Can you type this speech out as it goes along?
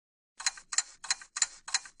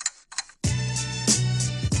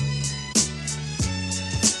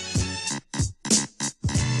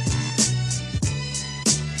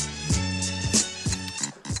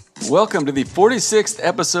Welcome to the 46th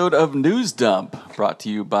episode of News Dump, brought to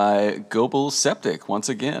you by Global Septic once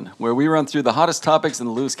again, where we run through the hottest topics in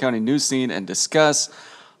the Lewis County news scene and discuss.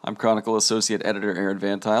 I'm Chronicle Associate Editor Aaron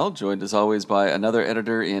Van Tile, joined as always by another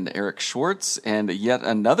editor in Eric Schwartz, and yet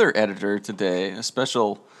another editor today, a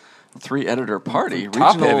special three-editor party.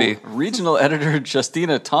 Regional editor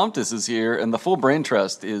Justina Tomtis is here, and the full Brain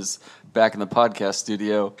Trust is back in the podcast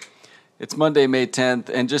studio. It's Monday, May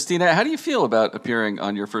 10th, and Justina, how do you feel about appearing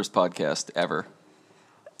on your first podcast ever?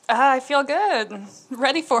 I feel good.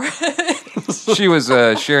 Ready for it. She was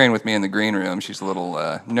sharing with me in the green room. She's a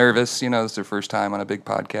little nervous. You know, it's her first time on a big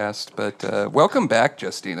podcast. But welcome back,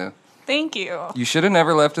 Justina. Thank you. You should have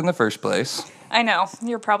never left in the first place. I know.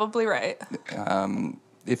 You're probably right.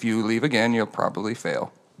 If you leave again, you'll probably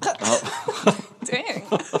fail. Dang.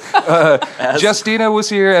 Justina was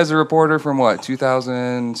here as a reporter from,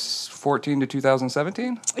 2014 to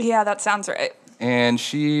 2017? Yeah, that sounds right. And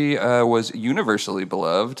she was universally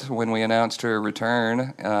beloved when we announced her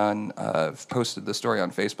return and posted the story on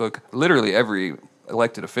Facebook. Literally every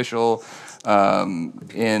elected official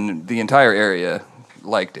in the entire area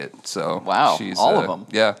liked it. So wow, she's, all of them.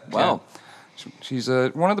 Yeah. Wow. Yeah. She's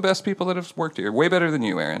one of the best people that have worked here. Way better than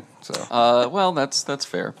you, Aaron. So. Well, that's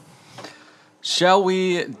fair. Shall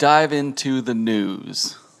we dive into the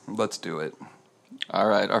news? Let's do it. All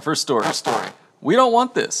right, our first story. We don't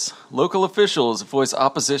want this. Local officials voice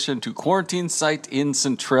opposition to quarantine site in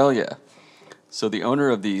Centralia. So the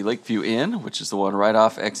owner of the Lakeview Inn, which is the one right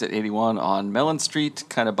off exit 81 on Mellon Street,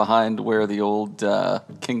 kind of behind where the old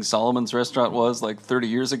King Solomon's restaurant was like 30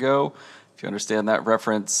 years ago. If you understand that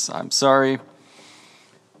reference, I'm sorry.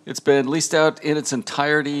 It's been leased out in its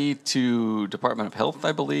entirety to Department of Health,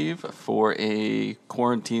 I believe, for a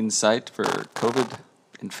quarantine site for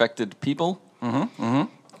COVID-infected people.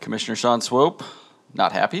 Commissioner Sean Swope,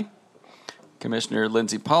 not happy. Commissioner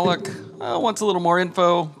Lindsay Pollock wants a little more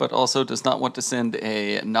info, but also does not want to send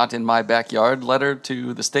a not in my backyard letter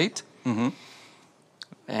to the state.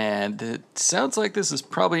 And it sounds like this is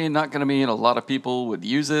probably not going to mean a lot of people would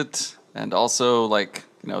use it. And also,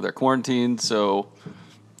 they're quarantined, so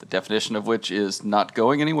the definition of which is not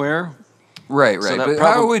going anywhere. Right. So But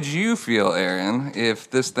how would you feel, Aaron, if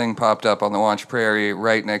this thing popped up on the Wanch Prairie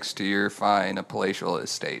right next to your fine palatial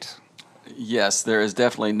estate? Yes, there is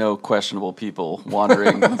definitely no questionable people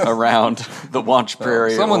wandering around the Wanch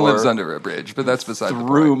Prairie. Someone lives under a bridge, but that's beside the point.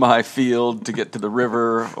 Through my field to get to the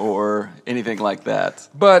river or anything like that.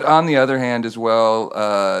 But on the other hand as well,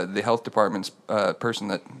 the health department's person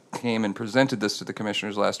that came and presented this to the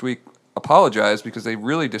commissioners last week apologized because they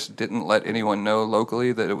really just didn't let anyone know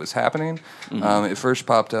locally that it was happening. It first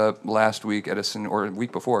popped up last week a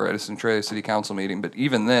week before at a Centralia City Council meeting, but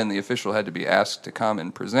even then the official had to be asked to come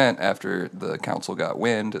and present after the council got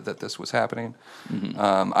wind that this was happening.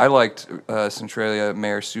 I liked Centralia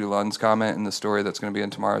Mayor Sue Lund's comment in the story that's going to be in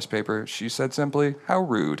tomorrow's paper. She said simply, "How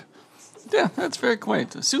rude." Yeah, that's very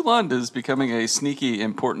quaint. Sue Lund is becoming a sneaky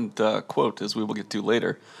important quote, as we will get to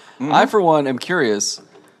later. I, for one, am curious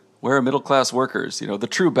where middle-class workers, the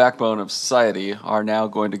true backbone of society, are now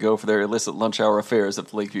going to go for their illicit lunch hour affairs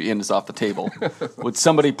if the Lakeview Inn is off the table. Would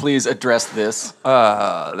somebody please address this?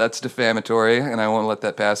 That's defamatory, and I won't let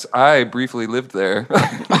that pass. I briefly lived there.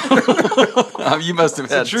 You must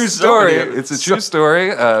have had It's a true story. It's a true story.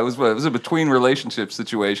 It was a between relationship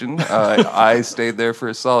situation. I stayed there for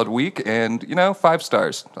a solid week, and 5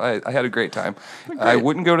 stars. I had a great time. Great. I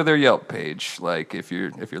wouldn't go to their Yelp page. Like if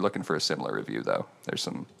you're looking for a similar review, though, there's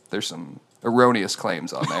some erroneous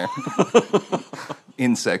claims on there,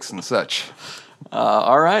 insects and such.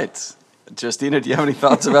 All right, Justina, do you have any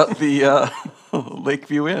thoughts about the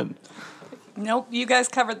Lakeview Inn? Nope, you guys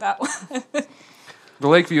covered that one. The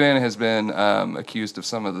Lakeview Inn has been accused of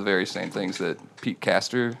some of the very same things that Pete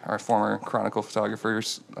Castor, our former Chronicle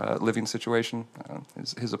photographer's living situation,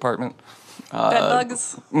 his apartment. Bed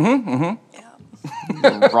bugs. Yeah.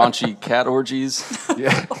 Raunchy cat orgies.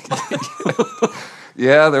 Yeah.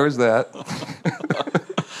 Yeah, there was that.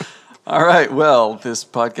 All right, well, this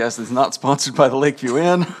podcast is not sponsored by the Lakeview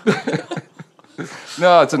Inn.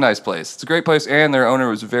 No, it's a nice place. It's a great place, and their owner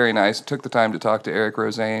was very nice. Took the time to talk to Eric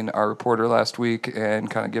Rosane, our reporter, last week, and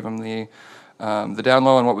kind of give him the down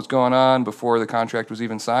low on what was going on before the contract was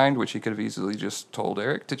even signed, which he could have easily just told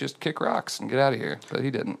Eric to just kick rocks and get out of here, but he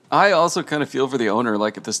didn't. I also kind of feel for the owner,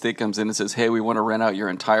 like if the state comes in and says, hey, we want to rent out your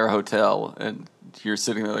entire hotel, and you're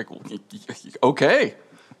sitting there like, okay.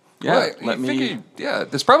 Yeah, right.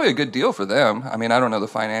 It's probably a good deal for them. I mean, I don't know the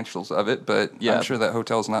financials of it, but I'm sure that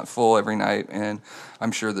hotel's not full every night, and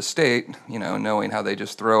I'm sure the state, knowing how they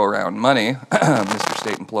just throw around money, Mr.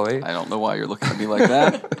 State Employee. I don't know why you're looking at me like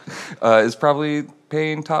that. Is probably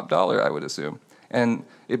paying top dollar, I would assume. And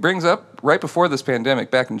it brings up, right before this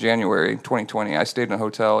pandemic, back in January 2020, I stayed in a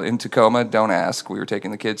hotel in Tacoma. Don't ask. We were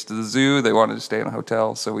taking the kids to the zoo. They wanted to stay in a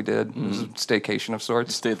hotel, so we did. It was a staycation of You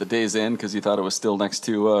sorts. stayed the Days Inn because you thought it was still next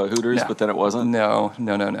to Hooters, No. but then it wasn't? No.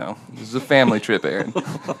 This is a family trip, Aaron.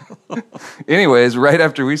 Anyways, right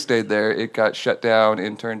after we stayed there, it got shut down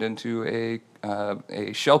and turned into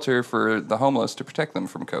a shelter for the homeless to protect them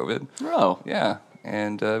from COVID. Oh. Yeah.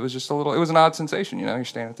 And it was just it was an odd sensation, you know. You're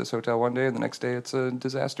staying at this hotel one day, and the next day it's a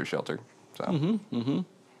disaster shelter. So,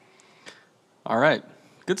 All right.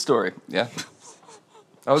 Good story. yeah.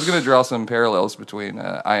 I was going to draw some parallels between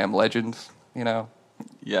I Am Legend, you know,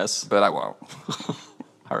 Yes. but I won't.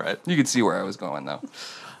 All right. You could see where I was going, though.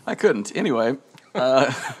 I couldn't. Anyway,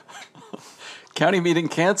 county meeting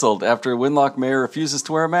canceled after Winlock mayor refuses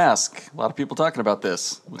to wear a mask. A lot of people talking about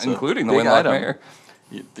this. It's a Including the big Winlock item. mayor.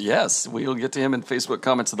 Yes, we'll get to him in Facebook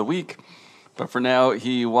comments of the week. But for now,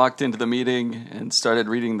 he walked into the meeting and started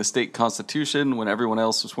reading the state constitution when everyone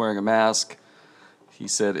else was wearing a mask. He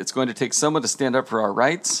said, "It's going to take someone to stand up for our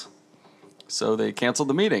rights." So they canceled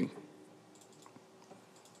the meeting.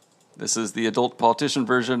 This is the adult politician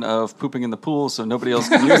version of pooping in the pool so nobody else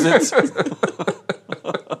can use it.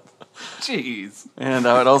 Jeez. And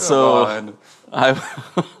I would also, Come on.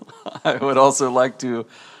 I would also like to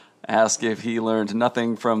ask if he learned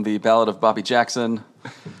nothing from the Ballad of Bobby Jackson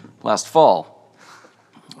last fall.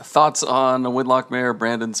 Thoughts on Winlock Mayor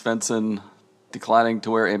Brandon Svensson declining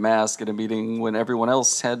to wear a mask at a meeting when everyone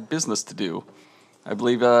else had business to do? I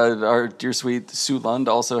believe our dear sweet Sue Lund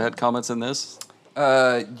also had comments in this.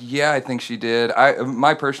 Yeah, I think she did. I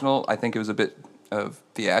think it was a bit of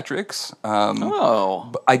theatrics.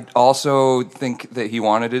 But I also think that he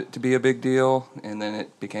wanted it to be a big deal, and then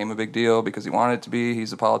it became a big deal because he wanted it to be.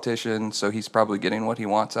 He's a politician, so he's probably getting what he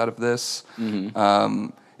wants out of this.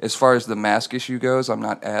 As far as the mask issue goes, I'm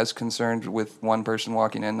not as concerned with one person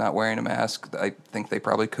walking in not wearing a mask. I think they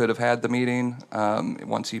probably could have had the meeting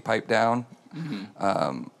once he piped down.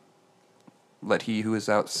 Let he who is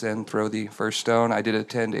out sin throw the first stone. I did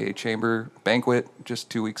attend a chamber banquet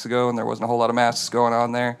just 2 weeks ago, and there wasn't a whole lot of masks going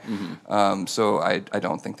on there. So I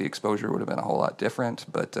don't think the exposure would have been a whole lot different.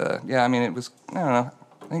 But yeah, I mean, it was, I don't know.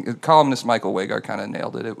 I think columnist Michael Wagar kind of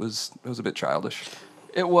nailed it. It was a bit childish.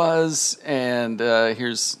 It was, and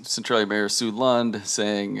here's Centralia Mayor Sue Lund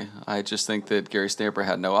saying, "I just think that Gary Stamper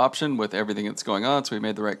had no option with everything that's going on, so we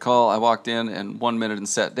made the right call. I walked in and 1 minute and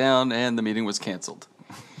sat down, and the meeting was canceled."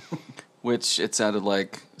 Which it sounded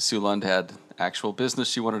like Sue Lund had actual business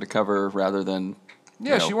she wanted to cover rather than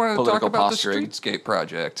She wanted to talk political about posturing. the streetscape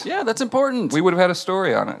project. Yeah, that's important. We would have had a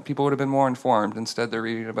story on it. People would have been more informed. Instead, they're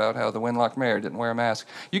reading about how the Winlock mayor didn't wear a mask.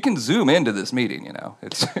 You can zoom into this meeting, you know.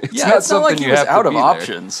 It's it's not like he was out of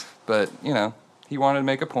options. But, you know, he wanted to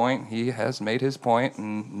make a point. He has made his point,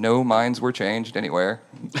 and no minds were changed anywhere.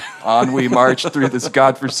 On we march through this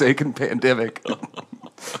godforsaken pandemic.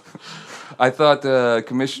 I thought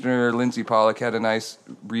Commissioner Lindsay Pollock had a nice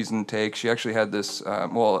reasoned take. She actually had this, a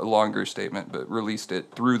longer statement, but released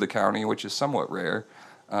it through the county, which is somewhat rare.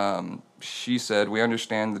 She said, "We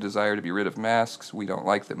understand the desire to be rid of masks. We don't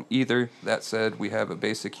like them either. That said, we have a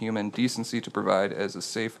basic human decency to provide as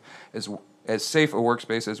safe a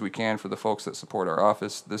workspace as we can for the folks that support our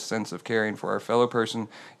office. This sense of caring for our fellow person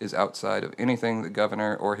is outside of anything the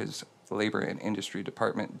governor or his labor and industry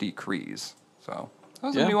department decrees." So that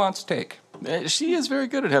was a nuanced take. She is very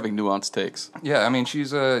good at having nuanced takes. Yeah, I mean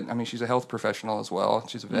she's a health professional as well.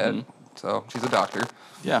 She's a vet, so she's a doctor.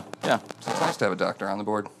 Yeah. So it's nice to have a doctor on the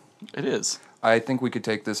board. It is. I think we could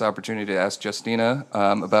take this opportunity to ask Justina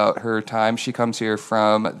about her time. She comes here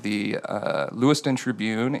from the Lewiston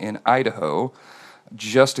Tribune in Idaho,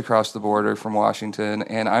 just across the border from Washington,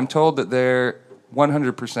 and I'm told that there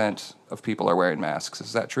 100% of people are wearing masks.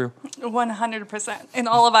 Is that true? 100% in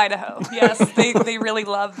all of Idaho. Yes, they really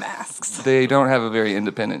love masks. They don't have a very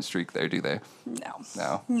independent streak there, do they?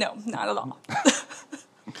 No, not at all.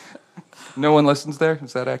 No one listens there?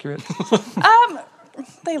 Is that accurate?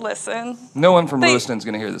 They listen. No one from Lewiston's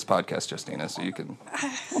going to hear this podcast, Justina, so you can...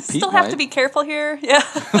 Still have to be careful here. Yeah.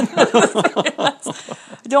 Yes.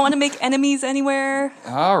 Don't want to make enemies anywhere.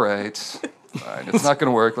 All right. Fine. It's not going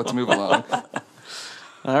to work. Let's move along.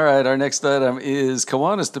 All right, our next item is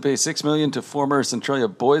Kiwanis to pay $6 million to former Centralia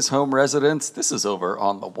Boys Home residents. This is over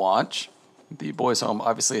on the Watch. The Boys Home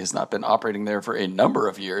obviously has not been operating there for a number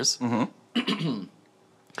of years.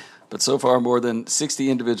 But so far, more than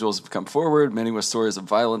 60 individuals have come forward, many with stories of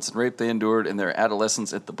violence and rape they endured in their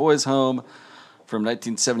adolescence at the Boys Home. From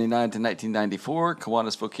 1979 to 1994,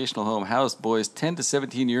 Kiwanis Vocational Home housed boys 10 to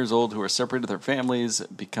 17 years old who were separated from their families,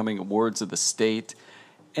 becoming wards of the state.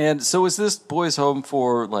 And so is this boys' home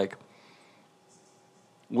for, like,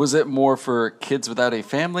 was it more for kids without a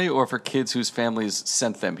family or for kids whose families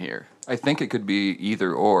sent them here? I think it could be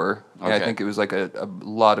either or. Okay. Yeah, I think it was like a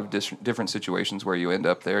lot of different situations where you end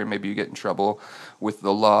up there. Maybe you get in trouble with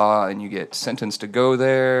the law and you get sentenced to go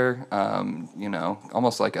there.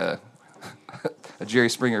 Almost like a Jerry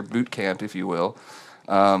Springer boot camp, if you will.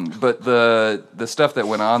 But the stuff that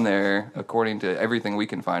went on there, according to everything we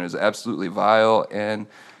can find, is absolutely vile. And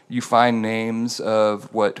you find names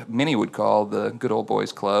of what many would call the good old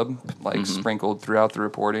boys club, like sprinkled throughout the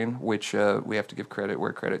reporting, which we have to give credit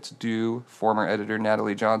where credit's due. Former editor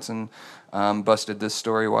Natalie Johnson busted this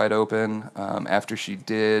story wide open. After she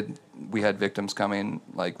did, we had victims coming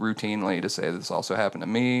like routinely to say this also happened to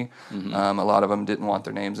me. A lot of them didn't want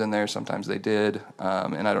their names in there. Sometimes they did,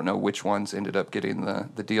 and I don't know which ones ended up getting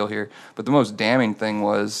the deal here. But the most damning thing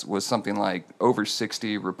was something like over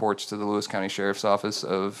 60 reports to the Lewis County Sheriff's Office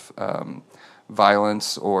of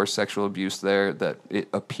violence or sexual abuse there that it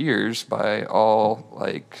appears by all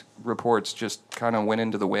like reports just kind of went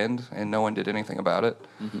into the wind and no one did anything about it.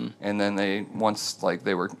 And then once like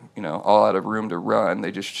they were all out of room to run,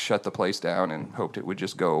 they just shut the place down and hoped it would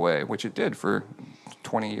just go away, which it did for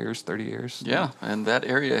 20 years, 30 years. Yeah, and that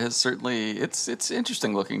area has certainly it's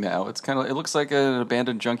interesting looking now. It looks like an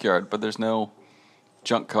abandoned junkyard, but there's no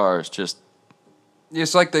junk cars, just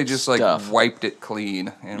it's like they just stuff. like wiped it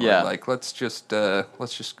clean and were like, let's just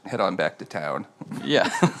head on back to town. Yeah.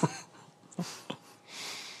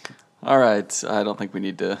 All right. I don't think we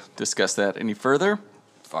need to discuss that any further.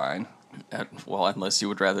 Fine. Well, unless you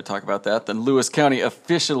would rather talk about that, then Lewis County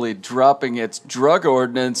officially dropping its drug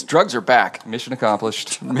ordinance. Drugs are back. Mission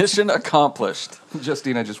accomplished. Mission accomplished.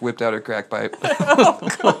 Justina just whipped out her crack pipe.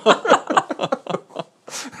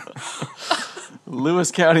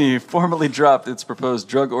 Lewis County formally dropped its proposed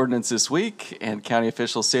drug ordinance this week, and county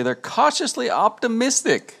officials say they're cautiously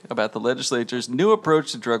optimistic about the legislature's new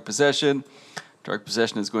approach to drug possession. Drug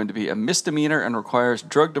possession is going to be a misdemeanor and requires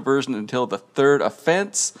drug diversion until the third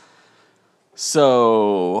offense.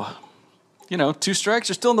 So, 2 strikes,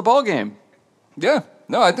 you're still in the ballgame. Yeah.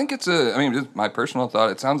 No, I think just my personal thought,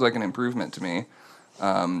 it sounds like an improvement to me.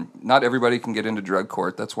 Not everybody can get into drug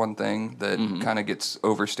court. That's one thing that kind of gets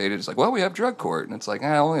overstated. It's like, well, we have drug court. And it's like,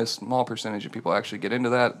 only a small percentage of people actually get into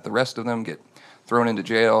that. The rest of them get thrown into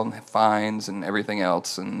jail and fines and everything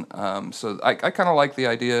else. And so I kind of like the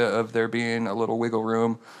idea of there being a little wiggle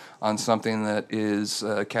room on something that is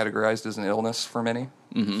categorized as an illness for many.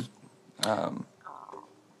 Do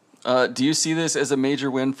you see this as a major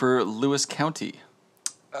win for Lewis County?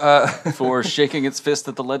 For shaking its fist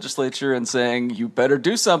at the legislature and saying, you better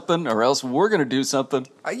do something or else we're going to do something.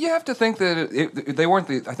 You have to think that they weren't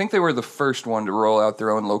I think they were the first one to roll out their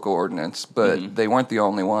own local ordinance, but they weren't the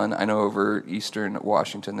only one. I know over eastern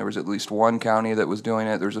Washington there was at least one county that was doing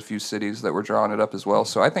it. There's a few cities that were drawing it up as well.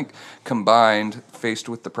 So I think combined, faced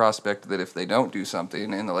with the prospect that if they don't do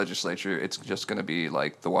something in the legislature, it's just going to be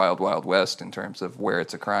like the wild, wild west in terms of where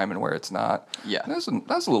it's a crime and where it's not. Yeah. That's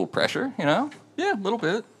a little pressure, Yeah, a little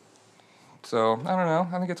bit. So, I don't know.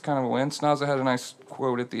 I think it's kind of a win. Snaza had a nice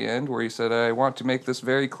quote at the end where he said, I want to make this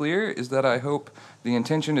very clear, is that I hope the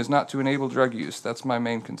intention is not to enable drug use. That's my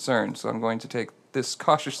main concern. So I'm going to take this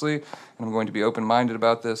cautiously, and I'm going to be open-minded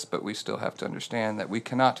about this, but we still have to understand that we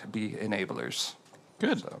cannot be enablers.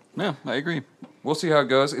 Good. So, yeah, I agree. We'll see how it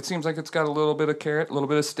goes. It seems like it's got a little bit of carrot, a little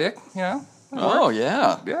bit of stick, Oh,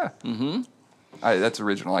 yeah. Yeah. Mm-hmm. That's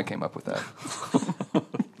original. I came up with that.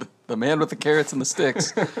 The man with the carrots and the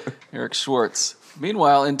sticks, Eric Schwartz.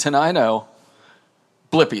 Meanwhile, in Tenino,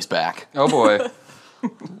 Blippi's back. Oh, boy.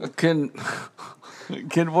 Can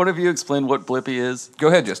one of you explain what Blippy is? Go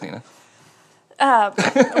ahead, Justina.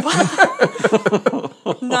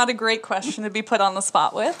 Not a great question to be put on the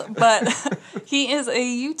spot with, but he is a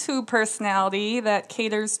YouTube personality that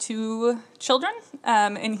caters to children,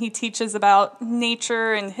 and he teaches about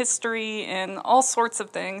nature and history and all sorts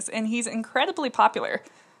of things, and he's incredibly popular.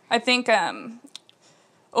 I think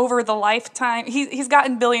over the lifetime, he's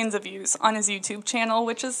gotten billions of views on his YouTube channel,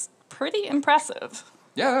 which is pretty impressive.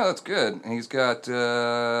 Yeah, no, that's good. And he's got,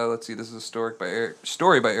 let's see, this is a story by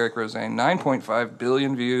Eric Roseanne, 9.5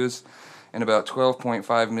 billion views and about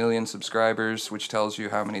 12.5 million subscribers, which tells you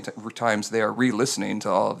how many times they are re-listening to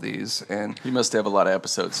all of these. And he must have a lot of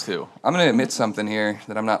episodes, too. I'm going to admit something here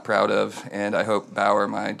that I'm not proud of, and I hope Bauer,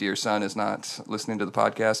 my dear son, is not listening to the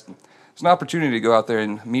podcast. It's an opportunity to go out there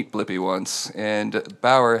and meet Blippy once, and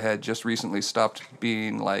Bauer had just recently stopped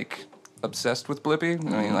being, like, obsessed with Blippi.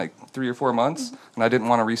 I mean, like 3 or 4 months, and I didn't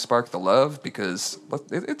want to re-spark the love because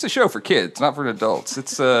it's a show for kids, not for adults.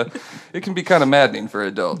 It can be kind of maddening for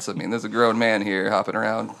adults. I mean, there's a grown man here hopping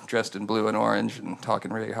around dressed in blue and orange and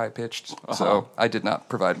talking really high pitched. So I did not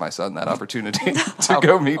provide my son that opportunity to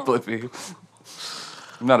go meet Blippi.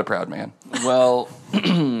 I'm not a proud man. Well,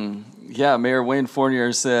 yeah, Mayor Wayne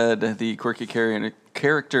Fournier said the quirky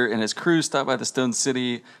character and his crew stopped by the Stone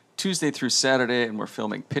City Tuesday through Saturday and were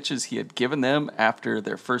filming pitches he had given them after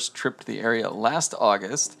their first trip to the area last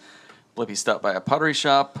August. Blippi stopped by a pottery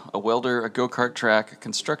shop, a welder, a go-kart track, a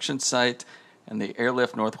construction site, and the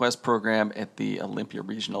Airlift Northwest program at the Olympia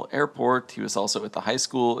Regional Airport. He was also at the high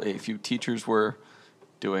school. A few teachers were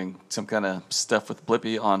doing some kind of stuff with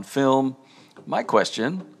Blippi on film. My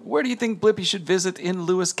question, where do you think Blippi should visit in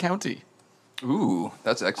Lewis County? Ooh,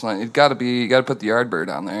 that's excellent. You got to put the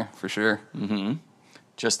Yardbird on there for sure. Mm-hmm.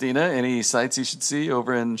 Justina, any sites you should see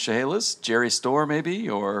over in Chehalis? Jerry's store, maybe,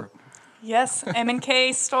 or Yes,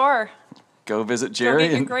 M&K store. go visit Go Jerry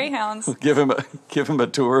get your and greyhounds. give him a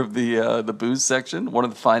tour of the booze section, one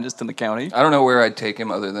of the finest in the county. I don't know where I'd take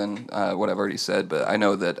him other than what I've already said, but I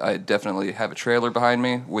know that I definitely have a trailer behind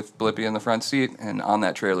me with Blippi in the front seat, and on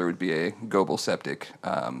that trailer would be a Goebel septic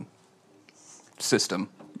system.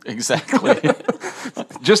 Exactly.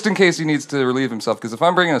 Just in case he needs to relieve himself, because if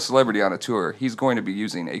I'm bringing a celebrity on a tour, he's going to be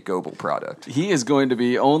using a Goebel product. He is going to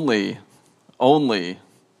be only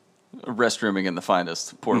restrooming in the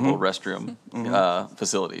finest portable restroom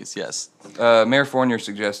facilities, yes. Mayor Fournier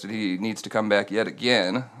suggested he needs to come back yet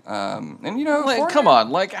again. And, you know, Like, come on,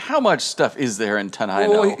 like, how much stuff is there in Tenino?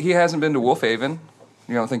 Well, he hasn't been to Wolf Haven.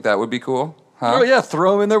 You don't think that would be cool? Huh? Oh, yeah,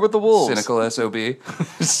 throw him in there with the wolves. Cynical SOB.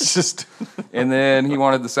 It's just... And then he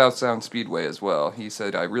wanted the South Sound Speedway as well. He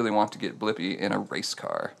said, I really want to get Blippi in a race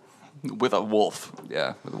car. with a wolf.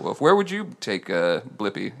 Yeah, with a wolf. Where would you take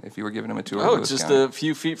Blippi if you were giving him a tour? Oh, of Lewis just County? a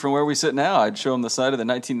few feet from where we sit now. I'd show him the site of the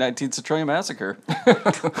 1919 Centralia Massacre.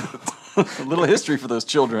 A little history for those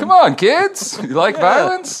children. Come on, kids! You like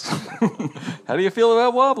violence? How do you feel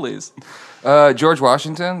about Wobblies? George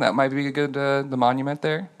Washington, that might be a good, the monument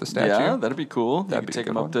there, the statue. Yeah, that'd be cool. That'd You could be a take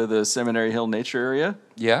good him up one. to the Seminary Hill Nature Area.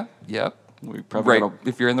 Yeah, yep. We probably Right, wanna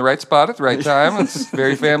if you're in the right spot at the right time, it's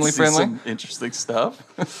very family see friendly. some interesting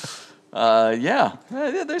stuff. Yeah,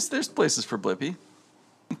 there's places for Blippi.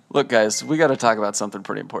 Look, guys, we got to talk about something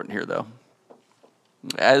pretty important here, though.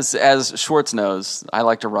 As Schwartz knows, I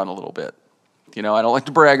like to run a little bit. You know, I don't like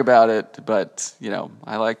to brag about it, but you know,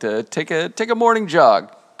 I like to take a morning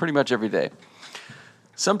jog pretty much every day.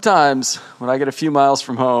 Sometimes when I get a few miles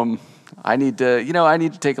from home, I need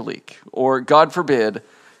to take a leak, or God forbid,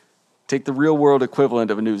 take the real world equivalent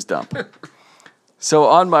of a news dump. So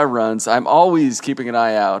on my runs, I'm always keeping an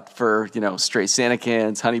eye out for, stray Santa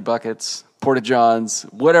cans, honey buckets, porta-johns,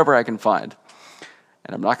 whatever I can find.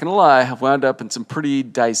 And I'm not going to lie, I've wound up in some pretty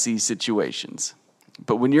dicey situations.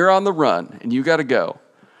 But when you're on the run and you got to go,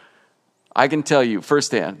 I can tell you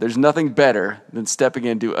firsthand, there's nothing better than stepping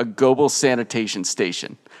into a Goebel sanitation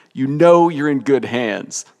station. You know you're in good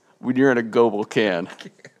hands when you're in a Goebel can.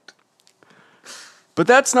 But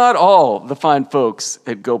that's not all the fine folks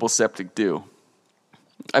at Goebel Septic do.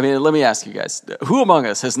 I mean, let me ask you guys, who among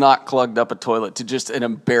us has not clogged up a toilet to just an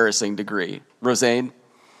embarrassing degree? Roseanne?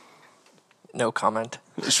 No comment.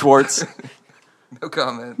 Schwartz? No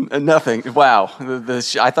comment. Nothing. Wow.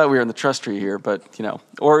 I thought we were in the trust tree here, but,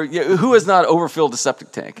 Or who has not overfilled a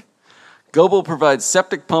septic tank? Goebel provides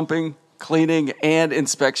septic pumping, cleaning, and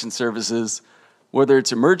inspection services, whether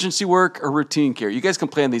it's emergency work or routine care. You guys can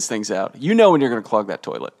plan these things out. You know when you're going to clog that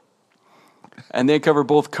toilet. And they cover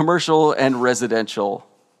both commercial and residential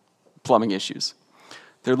plumbing issues.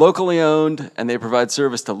 They're locally owned, and they provide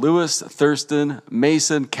service to Lewis, Thurston,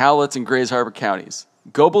 Mason, Cowlitz, and Grays Harbor counties.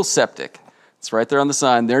 Goebel Septic. It's right there on the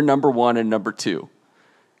sign. They're number 1 and number 2.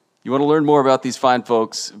 You want to learn more about these fine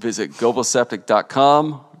folks, visit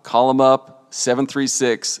goebelseptic.com. Call them up,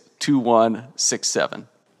 736-2167.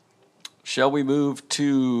 Shall we move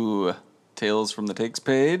to Tales from the Takes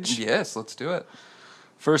page? Yes, let's do it.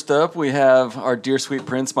 First up, we have our dear sweet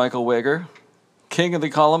prince, Michael Wager. King of the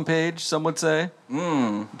column page, some would say.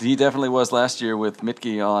 He definitely was last year with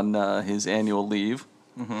Mitke on his annual leave.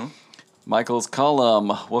 Mm-hmm. Michael's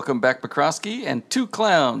column, Welcome Back McCroskey, and 2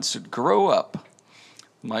 clowns should grow up.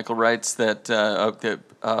 Michael writes that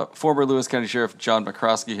former Lewis County Sheriff John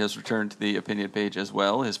McCroskey has returned to the opinion page as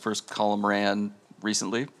well. His first column ran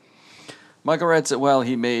recently. Michael writes that while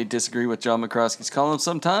he may disagree with John McCroskey's column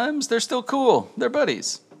sometimes, they're still cool. They're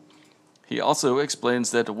buddies. He also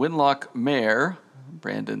explains that Winlock Mayor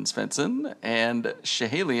Brandon Svensson and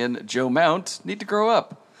Schehalian Joe Mount need to grow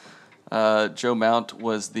up. Joe Mount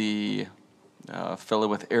was the a fellow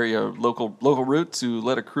with local roots who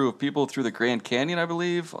led a crew of people through the Grand Canyon, I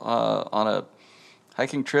believe, on a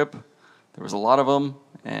hiking trip. There was a lot of them,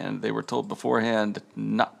 and they were told beforehand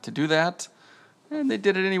not to do that, and they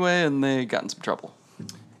did it anyway, and they got in some trouble.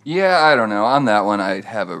 Yeah, I don't know. On that one, I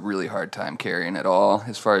have a really hard time carrying it all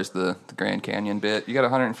as far as the Grand Canyon bit. You got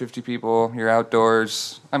 150 people, you're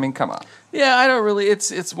outdoors. I mean, come on. Yeah, I don't really.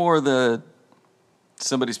 It's more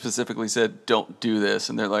somebody specifically said, don't do this,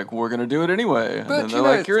 and they're like, we're going to do it anyway. And then they're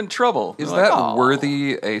like, you're in trouble. Is they're that like,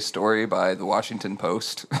 worthy a story by the Washington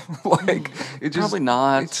Post? It just, probably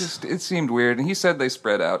not. It seemed weird. And he said they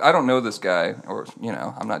spread out. I don't know this guy, or,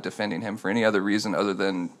 I'm not defending him for any other reason other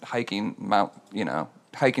than hiking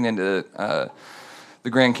into the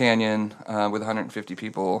Grand Canyon with 150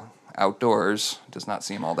 people outdoors does not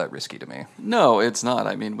seem all that risky to me. No, it's not.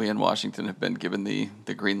 I mean, we in Washington have been given the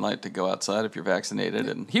green light to go outside if you're vaccinated.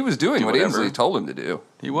 And he was doing what Inslee told him to do.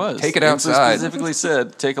 He was. Take it outside. Inslee specifically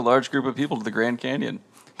said, take a large group of people to the Grand Canyon.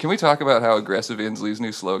 Can we talk about how aggressive Inslee's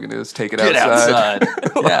new slogan is? Take it Get outside.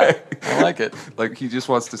 Yeah, I like it. Like, he just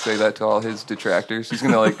wants to say that to all his detractors. He's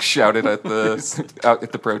going to, shout it at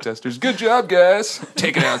the protesters. Good job, guys.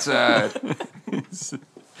 Take it outside.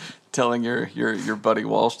 Telling your buddy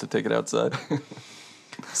Walsh to take it outside.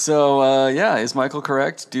 So, is Michael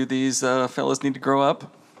correct? Do these fellas need to grow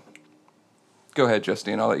up? Go ahead,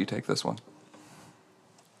 Justine. I'll let you take this one.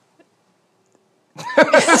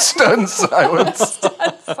 Stunned silence.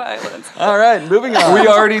 All right, moving on. We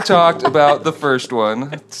already talked about the first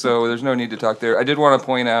one, so there's no need to talk there. I did want to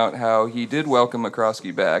point out how he did welcome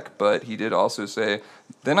McCroskey back, but he did also say,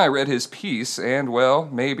 then I read his piece, and, well,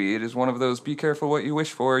 maybe it is one of those be careful what you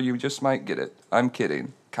wish for, you just might get it. I'm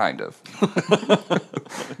kidding. Kind of.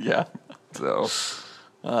 Yeah. So.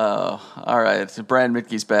 All right. So Brian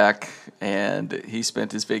Mitke's back, and he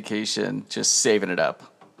spent his vacation just saving it up.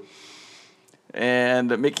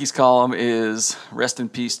 And Mickey's column is Rest in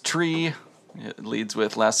Peace Tree. It leads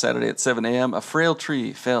with last Saturday at 7 a.m. A frail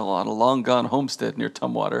tree fell on a long-gone homestead near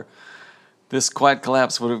Tumwater. This quiet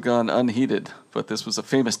collapse would have gone unheeded, but this was a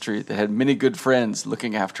famous tree that had many good friends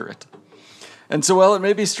looking after it. And so, while it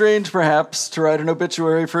may be strange, perhaps, to write an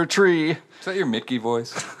obituary for a tree, Is that your Mickey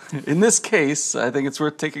voice? in this case, I think it's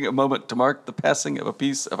worth taking a moment to mark the passing of a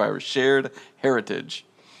piece of our shared heritage.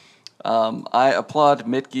 I applaud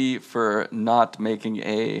Mitke for not making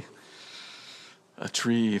a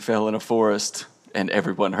tree fell in a forest and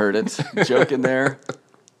everyone heard it joke in there.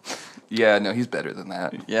 Yeah, no, he's better than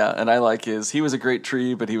that. Yeah, and I like he was a great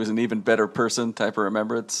tree, but he was an even better person type of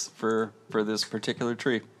remembrance for this particular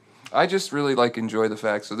tree. I just really enjoy the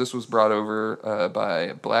fact, so this was brought over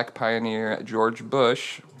by black pioneer George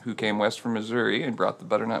Bush, who came west from Missouri and brought the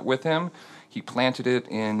butternut with him. He planted it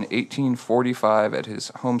in 1845 at his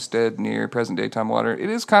homestead near present-day Tumwater. It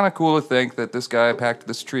is kind of cool to think that this guy packed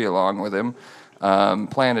this tree along with him,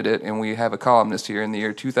 planted it, and we have a columnist here in the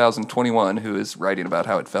year 2021 who is writing about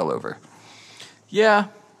how it fell over. Yeah.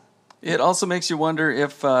 It also makes you wonder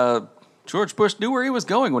if George Bush knew where he was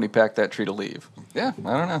going when he packed that tree to leave. Yeah,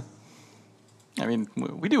 I don't know. I mean,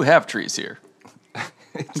 we do have trees here.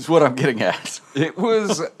 Is what I'm getting at. It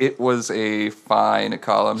was a fine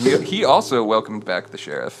column. He also welcomed back the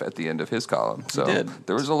sheriff at the end of his column. So he did.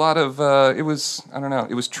 There was a lot of it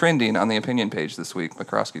was trending on the opinion page this week,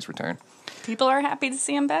 McCroskey's return. People are happy to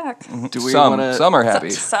see him back. Some are happy.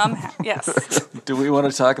 Yes. Do we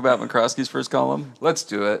want to talk about McCroskey's first column? Let's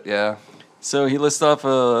do it. Yeah. So he lists off a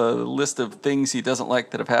list of things he doesn't like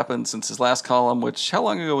that have happened since his last column, which, how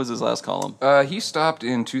long ago was his last column? He stopped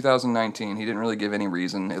in 2019. He didn't really give any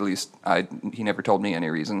reason. At least he never told me any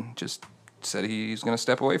reason. Just said he's going to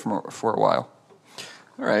step away for a while.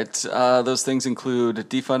 All right. Those things include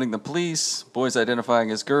defunding the police, boys identifying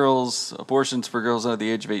as girls, abortions for girls under the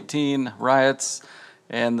age of 18, riots,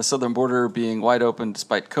 and the southern border being wide open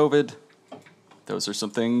despite COVID. Those are some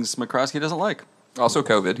things McCroskey doesn't like. Also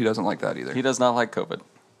COVID. He doesn't like that either. He does not like COVID.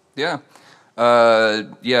 Yeah.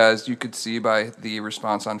 As you could see by the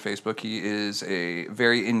response on Facebook, he is a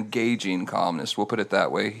very engaging columnist. We'll put it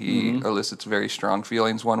that way. He elicits very strong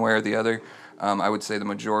feelings one way or the other. I would say the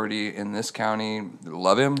majority in this county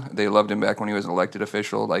love him. They loved him back when he was an elected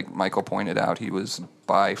official. Like Michael pointed out, he was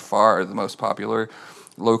by far the most popular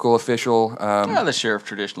local official. The sheriff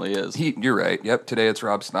traditionally is. You're right. Yep. Today it's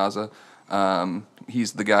Rob Snaza.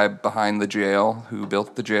 He's the guy behind the jail, who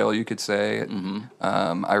built the jail, you could say.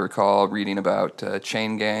 I recall reading about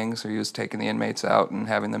chain gangs, where he was taking the inmates out and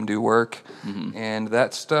having them do work. And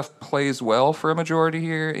that stuff plays well for a majority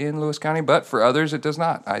here in Lewis County, but for others it does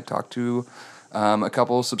not. I talked to a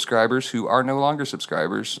couple of subscribers who are no longer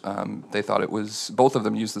subscribers. They thought it was, both of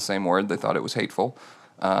them used the same word, they thought it was hateful.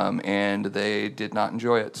 and they did not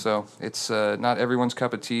enjoy it. So it's not everyone's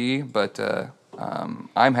cup of tea, but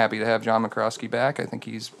I'm happy to have John McCroskey back. I think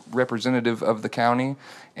he's representative of the county,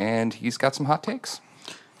 and he's got some hot takes.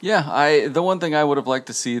 Yeah, the one thing I would have liked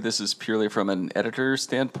to see, this is purely from an editor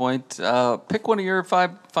standpoint, pick one of your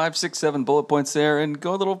five, 6, 7 bullet points there and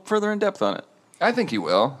go a little further in depth on it. I think he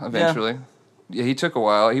will eventually. Yeah, he took a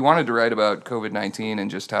while. He wanted to write about COVID-19 and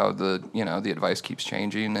just how the advice keeps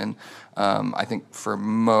changing. And I think for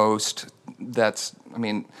most,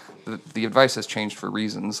 the advice has changed for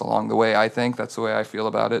reasons along the way. I think that's the way I feel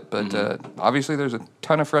about it. But obviously, there's a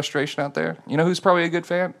ton of frustration out there. You know who's probably a good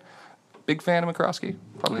fan? Big fan of McCroskey?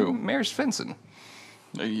 Probably Who? Mayor Svensson.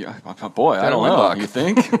 Yeah, boy, I don't know. You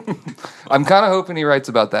think? I'm kind of hoping he writes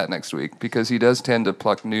about that next week because he does tend to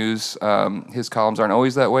pluck news. His columns aren't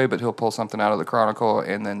always that way, but he'll pull something out of the Chronicle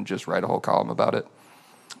and then just write a whole column about it.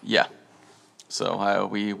 Yeah. So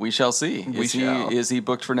we shall see. Is he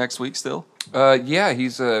booked for next week still? Yeah,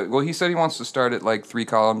 he's he said he wants to start at like 3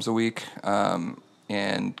 columns a week.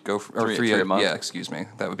 And go for three a month. Yeah, excuse me,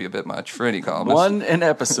 that would be a bit much for any columnist. 1 an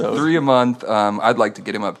episode, 3 a month. I'd like to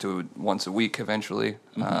get him up to once a week eventually,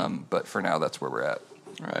 but for now, that's where we're at.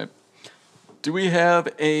 All right. Do we have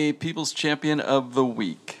a People's Champion of the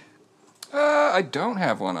Week? I don't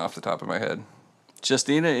have one off the top of my head.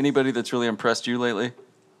 Justina, anybody that's really impressed you lately?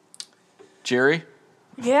 Jerry?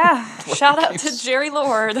 Yeah, shout out to Jerry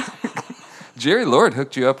Lord. Jerry Lord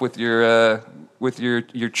hooked you up with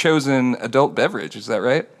your chosen adult beverage. Is that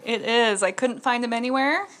right? It is. I couldn't find them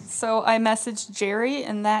anywhere, so I messaged Jerry,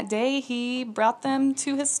 and that day he brought them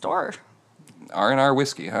to his store. R&R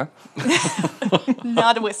whiskey, huh?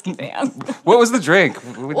 Not a whiskey fan. What was the drink?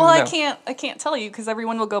 Well, I can't tell you because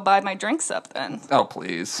everyone will go buy my drinks up then. Oh,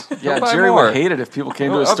 please. Yeah, Go buy Jerry more. would hate it if people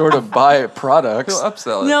came to a store to buy products. He'll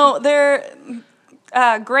upsell it. No,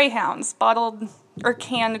 they're Greyhounds, bottled or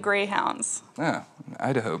canned Greyhounds. Oh,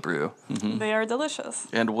 Idaho brew. They are delicious.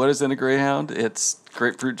 And what is in a Greyhound? It's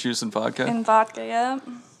grapefruit juice and vodka? And vodka, yeah.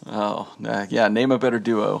 Oh, yeah, name a better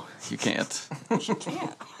duo. You can't. You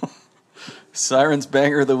can't. Sirens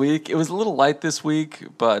Banger of the Week. It was a little light this week,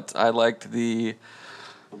 but I liked the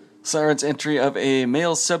Sirens entry of a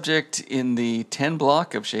male subject in the 10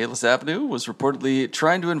 block of Chehalis Avenue was reportedly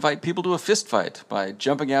trying to invite people to a fist fight by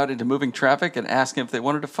jumping out into moving traffic and asking if they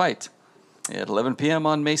wanted to fight at 11 p.m.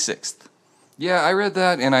 on May 6th. Yeah, I read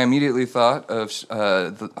that, and I immediately thought of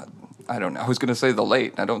I don't know. I was going to say the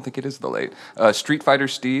late. I don't think it is the late. Street Fighter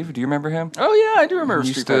Steve. Do you remember him? Oh, yeah, I do remember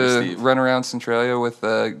He Street used Fighter to Steve. run around Centralia with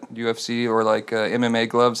UFC or like MMA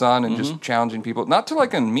gloves on and just challenging people. Not to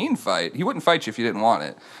like a mean fight. He wouldn't fight you if you didn't want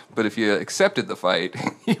it. But if you accepted the fight,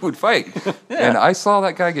 he would fight. And I saw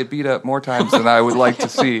that guy get beat up more times than I would like to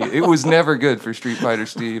see. It was never good for Street Fighter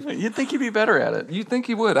Steve. You'd think he'd be better at it. You'd think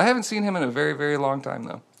he would. I haven't seen him in a very, very long time,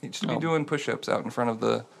 though. He used to be doing push-ups out in front of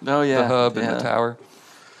the hub and the tower.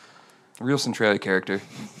 Real Centralia character.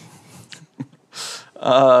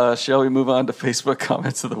 Shall we move on to Facebook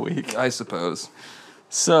comments of the week? I suppose.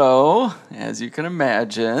 So, as you can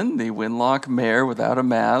imagine, the Winlock Mayor without a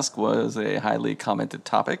mask was a highly commented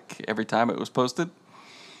topic every time it was posted.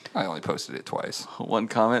 I only posted it twice. One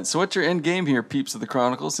comment. So what's your end game here, peeps of the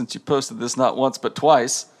Chronicle, since you posted this not once but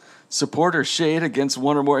twice? Support or shade against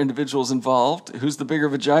one or more individuals involved? Who's the bigger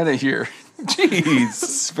vagina here?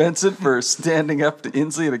 Jeez. Svensson for standing up to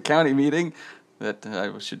Inslee at a county meeting that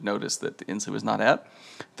I should notice that Inslee was not at,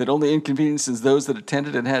 that only inconveniences those that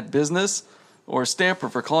attended and had business, or Stamper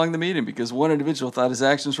for calling the meeting because one individual thought his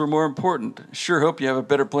actions were more important. Sure hope you have a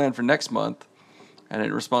better plan for next month. And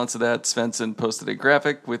in response to that, Svensson posted a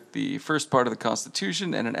graphic with the first part of the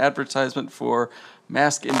Constitution and an advertisement for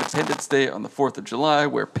Mask Independence Day on the 4th of July,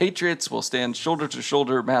 where patriots will stand shoulder to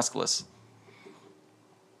shoulder maskless.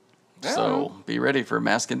 Yeah. So be ready for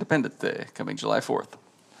Mask Independence Day coming July 4th.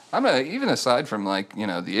 Even aside from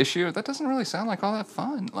the issue, that doesn't really sound like all that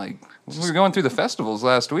fun. Like we were going through the festivals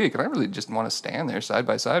last week, and I really just want to stand there side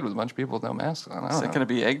by side with a bunch of people with no masks on. Is that going to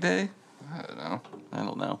be Egg Day? I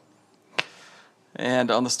don't know.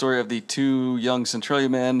 And on the story of the 2 young Centralia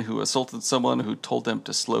men who assaulted someone who told them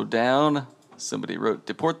to slow down, somebody wrote,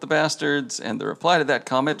 "Deport the bastards," and the reply to that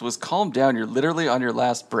comment was, "Calm down, you're literally on your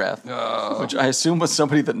last breath," which I assume was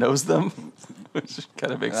somebody that knows them, which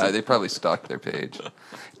kind of makes sense. They probably stalked their page.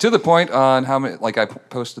 To the point on how many, I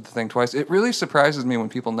posted the thing twice. It really surprises me when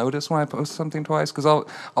people notice when I post something twice, because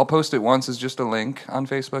I'll post it once as just a link on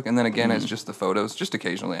Facebook, and then again as just the photos. Just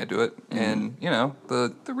occasionally I do it. And,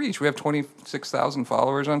 the reach. We have 26,000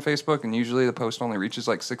 followers on Facebook, and usually the post only reaches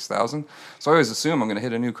like 6,000. So I always assume I'm going to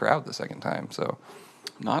hit a new crowd the second time. So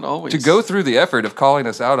Not always. To go through the effort of calling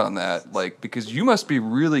us out on that, like, because you must be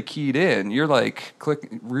really keyed in. You're like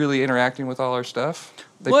really interacting with all our stuff.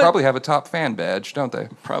 They probably have a top fan badge, don't they?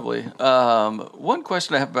 Probably. One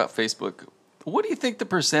question I have about Facebook. What do you think the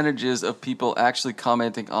percentage is of people actually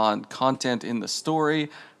commenting on content in the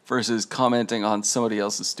story versus commenting on somebody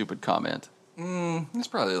else's stupid comment? It's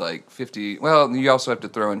probably like 50. Well, you also have to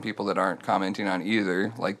throw in people that aren't commenting on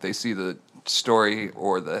either. Like they see the story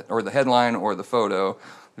or the headline or the photo.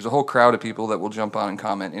 There's a whole crowd of people that will jump on and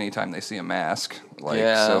comment anytime they see a mask. Like,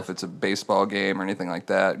 so if it's a baseball game or anything like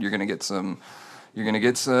that, you're gonna get some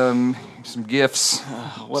gifs,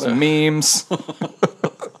 some memes,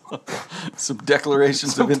 some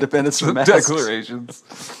declarations of independence from masks. Declarations.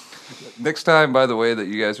 Next time, by the way, that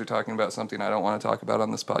you guys are talking about something I don't want to talk about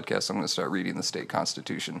on this podcast, I'm going to start reading the state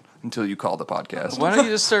constitution until you call the podcast. Why don't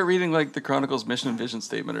you just start reading like the Chronicle's mission and vision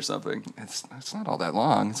statement or something? It's not all that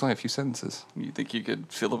long. It's only a few sentences. You think you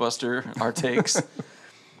could filibuster our takes?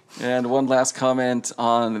 And one last comment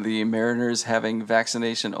on the Mariners having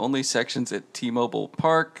vaccination-only sections at T-Mobile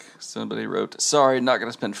Park. Somebody wrote, "Sorry, not going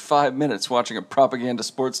to spend 5 minutes watching a propaganda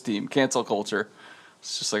sports team. Cancel culture."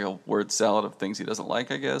 It's just like a word salad of things he doesn't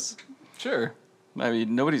like, I guess. Sure. I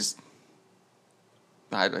mean, nobody's...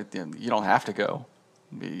 you don't have to go.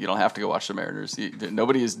 You don't have to go watch the Mariners.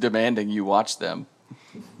 Nobody is demanding you watch them.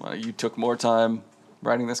 You took more time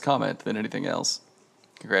writing this comment than anything else.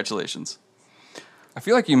 Congratulations. I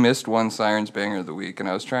feel like you missed one Sirens Banger of the Week, and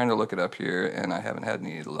I was trying to look it up here, and I haven't had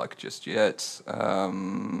any luck just yet.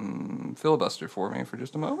 Filibuster for me for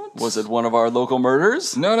just a moment. Was it one of our local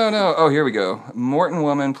murders? No. Oh, here we go. Morton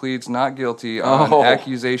woman pleads not guilty on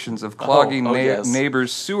accusations of clogging yes.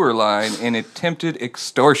 neighbor's sewer line in attempted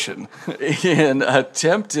extortion. In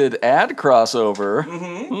attempted ad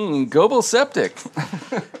crossover, Gobel Septic.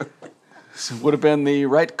 Would have been the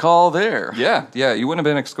right call there. Yeah, you wouldn't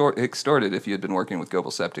have been extorted if you had been working with Gobel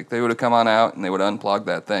Septic. They would have come on out and they would have unplugged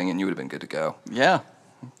that thing and you would have been good to go. Yeah.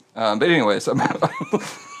 But anyway,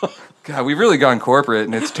 God, we've really gone corporate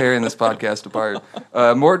and it's tearing this podcast apart.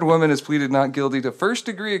 Morton woman has pleaded not guilty to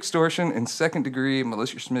first-degree extortion and second-degree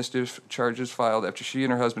malicious mischief charges filed after she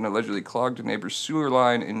and her husband allegedly clogged a neighbor's sewer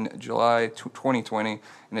line in July 2020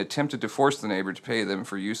 and attempted to force the neighbor to pay them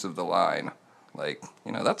for use of the line. Like,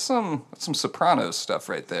 that's some Sopranos stuff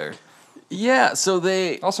right there. Yeah, so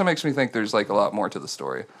they... Also makes me think there's, like, a lot more to the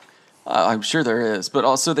story. I'm sure there is. But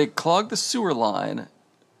also they clogged the sewer line,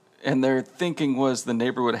 and their thinking was the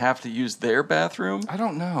neighbor would have to use their bathroom? I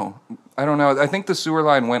don't know. I think the sewer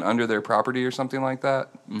line went under their property or something like that.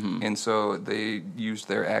 Mm-hmm. And so they used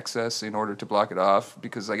their access in order to block it off,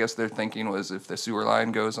 because I guess their thinking was if the sewer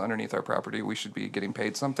line goes underneath our property, we should be getting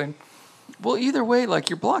paid something. Well, either way, like,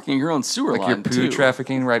 you're blocking your own sewer line, like you're poo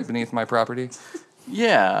trafficking right beneath my property?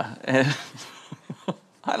 Yeah. And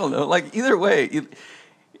I don't know. Like, either way,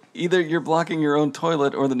 either you're blocking your own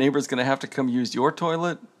toilet or the neighbor's going to have to come use your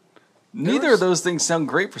toilet. Neither of those things sound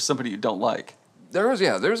great for somebody you don't like. There's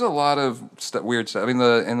a lot of weird stuff. I mean,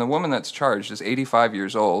 the woman that's charged is 85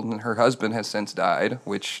 years old, and her husband has since died,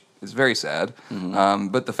 which is very sad. Mm-hmm.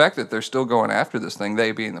 But the fact that they're still going after this thing,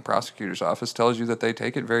 they being the prosecutor's office, tells you that they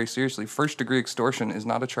take it very seriously. First-degree extortion is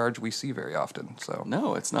not a charge we see very often. So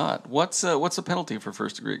no, it's not. What's the penalty for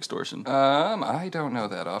first-degree extortion? I don't know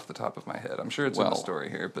that off the top of my head. I'm sure it's in the story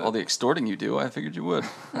here. But all the extorting you do, I figured you would.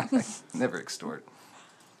 Never extort.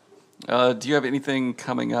 Do you have anything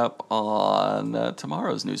coming up on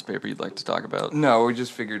tomorrow's newspaper you'd like to talk about? No, we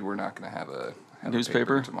just figured we're not going to have a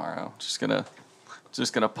newspaper paper tomorrow. Just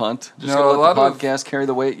gonna punt. Just no, gonna let the podcast carry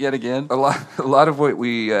the weight yet again. A lot of what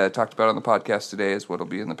we talked about on the podcast today is what'll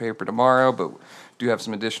be in the paper tomorrow, but do have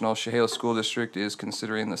some additional. Chehalis School District is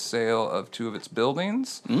considering the sale of 2 of its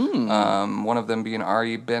buildings. One of them being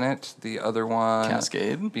R.E. Bennett, the other one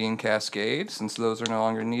being Cascade, since those are no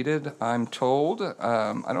longer needed. I'm told,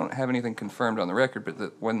 I don't have anything confirmed on the record, but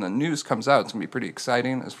that when the news comes out, it's going to be pretty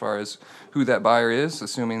exciting as far as who that buyer is,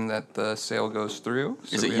 assuming that the sale goes through.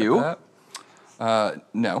 So is it you?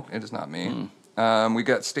 No, it is not me. We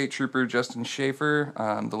got State Trooper Justin Schaefer.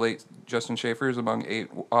 The late Justin Schaefer is among 8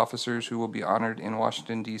 officers who will be honored in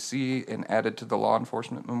Washington, D.C. and added to the Law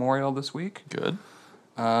Enforcement Memorial this week. Good.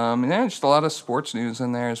 And then just a lot of sports news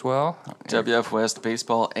in there as well. WF West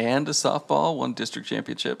baseball and softball won district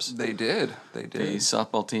championships. They did. The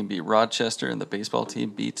softball team beat Rochester, and the baseball team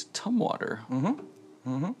beat Tumwater.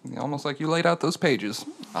 Almost like you laid out those pages.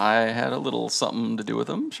 I had a little something to do with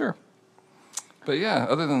them, sure. But yeah,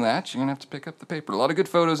 other than that, you're going to have to pick up the paper. A lot of good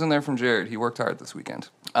photos in there from Jared. He worked hard this weekend.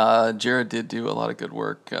 Jared did do a lot of good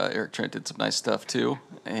work. Eric Trent did some nice stuff, too.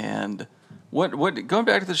 And What going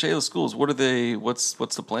back to the Chehalis schools, what are they what's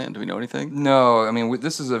the plan? Do we know anything? No, I mean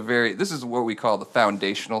this is what we call the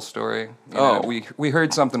foundational story. You know, we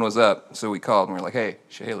heard something was up, so we called and we're like, "Hey,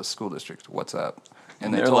 Chehalis School District, what's up?"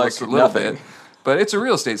 And they they're told like, us a little "Nothing." bit. But it's a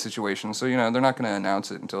real estate situation, so they're not going to announce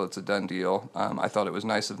it until it's a done deal. I thought it was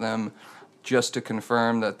nice of them just to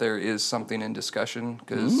confirm that there is something in discussion,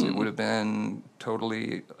 because it would have been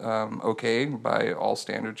totally okay by all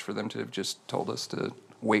standards for them to have just told us to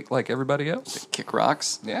wait like everybody else. Kick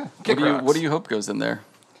rocks. Yeah, What do you hope goes in there?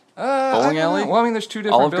 Bowling alley? Well, I mean, there's two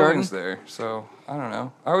different Olive buildings Garden? there, so I don't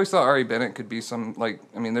know. I always thought Ari Bennett could be some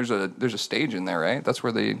there's a stage in there, right? That's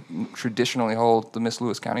where they traditionally hold the Miss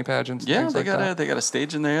Lewis County pageants. Yeah, things they like got that. they got a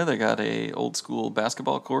stage in there. They got a old school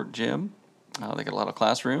basketball court, gym. They got a lot of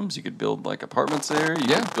classrooms. You could build like apartments there. You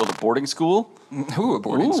could build a boarding school. Ooh, a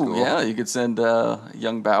boarding school. Yeah, you could send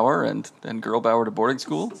young Bauer and girl Bauer to boarding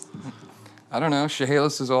school. I don't know.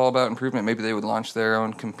 Chehalis is all about improvement. Maybe they would launch their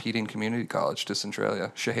own competing community college to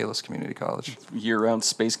Centralia. Chehalis Community College. Year-round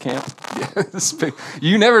space camp. Yeah,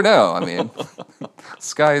 you never know. I mean,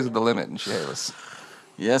 sky is the limit in Chehalis.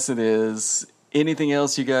 Yes, it is. Anything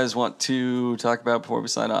else you guys want to talk about before we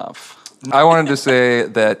sign off? I wanted to say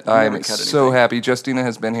that I'm haven't cut so anything. happy. Justina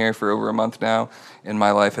has been here for over a month now, and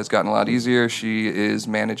my life has gotten a lot easier. She is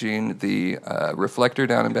managing the Reflector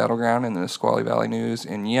down in Battleground and the Nisqually Valley News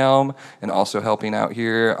in Yelm, and also helping out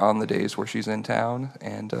here on the days where she's in town.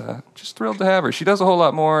 And just thrilled to have her. She does a whole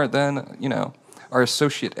lot more than, our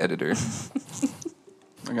associate editor.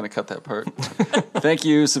 I'm going to cut that part. Thank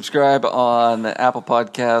you. Subscribe on Apple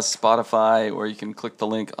Podcasts, Spotify, or you can click the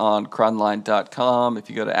link on cronline.com. If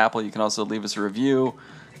you go to Apple, you can also leave us a review.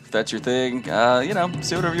 If that's your thing,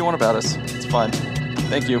 say whatever you want about us. It's fine.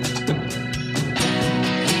 Thank you.